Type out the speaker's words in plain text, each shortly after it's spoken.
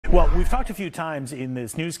Well, we've talked a few times in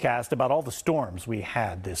this newscast about all the storms we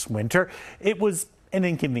had this winter. It was an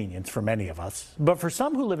inconvenience for many of us, but for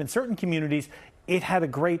some who live in certain communities, it had a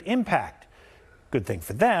great impact. Good thing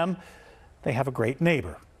for them, they have a great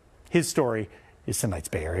neighbor. His story is tonight's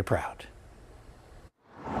Bay Area Proud.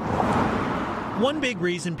 One big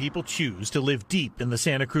reason people choose to live deep in the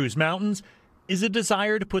Santa Cruz Mountains is a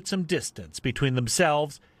desire to put some distance between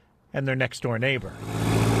themselves and their next-door neighbor.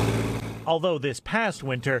 Although this past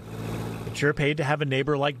winter, it sure paid to have a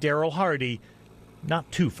neighbor like Darrell Hardy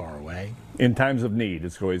not too far away. In times of need,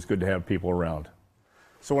 it's always good to have people around.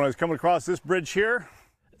 So when I was coming across this bridge here,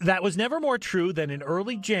 that was never more true than in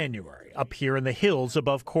early January up here in the hills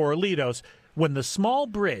above Corralitos, when the small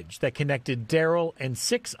bridge that connected Darrell and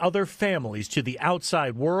 6 other families to the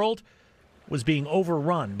outside world was being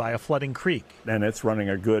overrun by a flooding creek. And it's running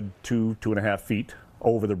a good 2.5 feet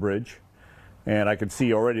over the bridge. And I could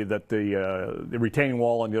see already that the retaining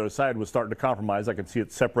wall on the other side was starting to compromise. I could see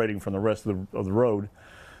it separating from the rest of the road.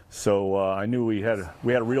 So I knew we had a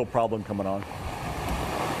real problem coming on.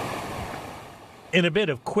 In a bit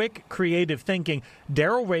of quick, creative thinking,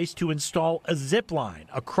 Darrell raced to install a zip line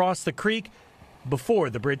across the creek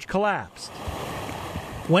before the bridge collapsed.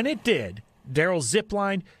 When it did, Darrell's zip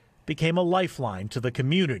line became a lifeline to the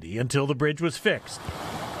community until the bridge was fixed.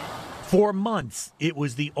 For months, it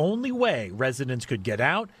was the only way residents could get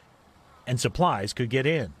out and supplies could get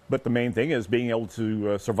in. But the main thing is being able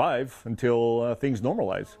to survive until things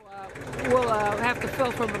normalize. We'll have to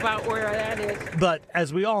fill from about where that is. But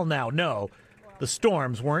as we all now know, the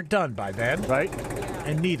storms weren't done by then. Right.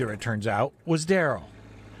 And neither, it turns out, was Darrell.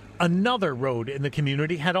 Another road in the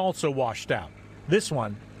community had also washed out. This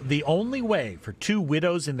one, the only way for 2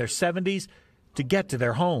 widows in their 70s to get to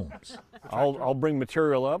their homes. I'll bring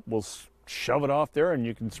material up, we'll shove it off there, and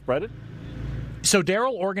you can spread it. So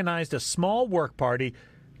Darrell organized a small work party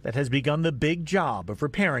that has begun the big job of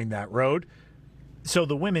repairing that road so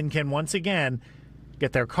the women can once again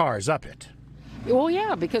get their cars up it. Well,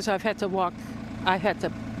 yeah, because I've had to walk, I had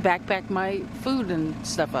to backpack my food and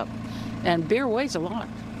stuff up, and beer weighs a lot.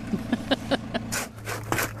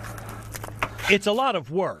 It's a lot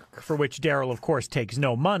of work, for which Darrell, of course, takes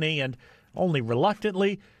no money and only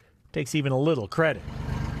reluctantly takes even a little credit.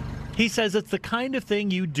 He says it's the kind of thing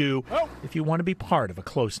you do if you want to be part of a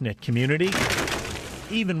close-knit community,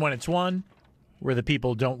 even when it's one where the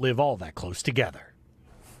people don't live all that close together.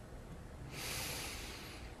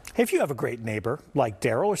 If you have a great neighbor like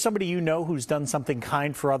Darrell or somebody you know who's done something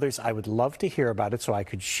kind for others, I would love to hear about it so I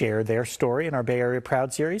could share their story in our Bay Area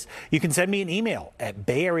Proud series. You can send me an email at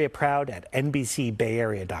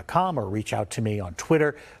bayareaproud@nbcbayarea.com or reach out to me on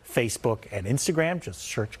Twitter, Facebook, and Instagram. Just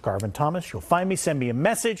search Garvin Thomas. You'll find me. Send me a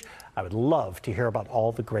message. I would love to hear about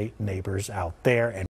all the great neighbors out there. And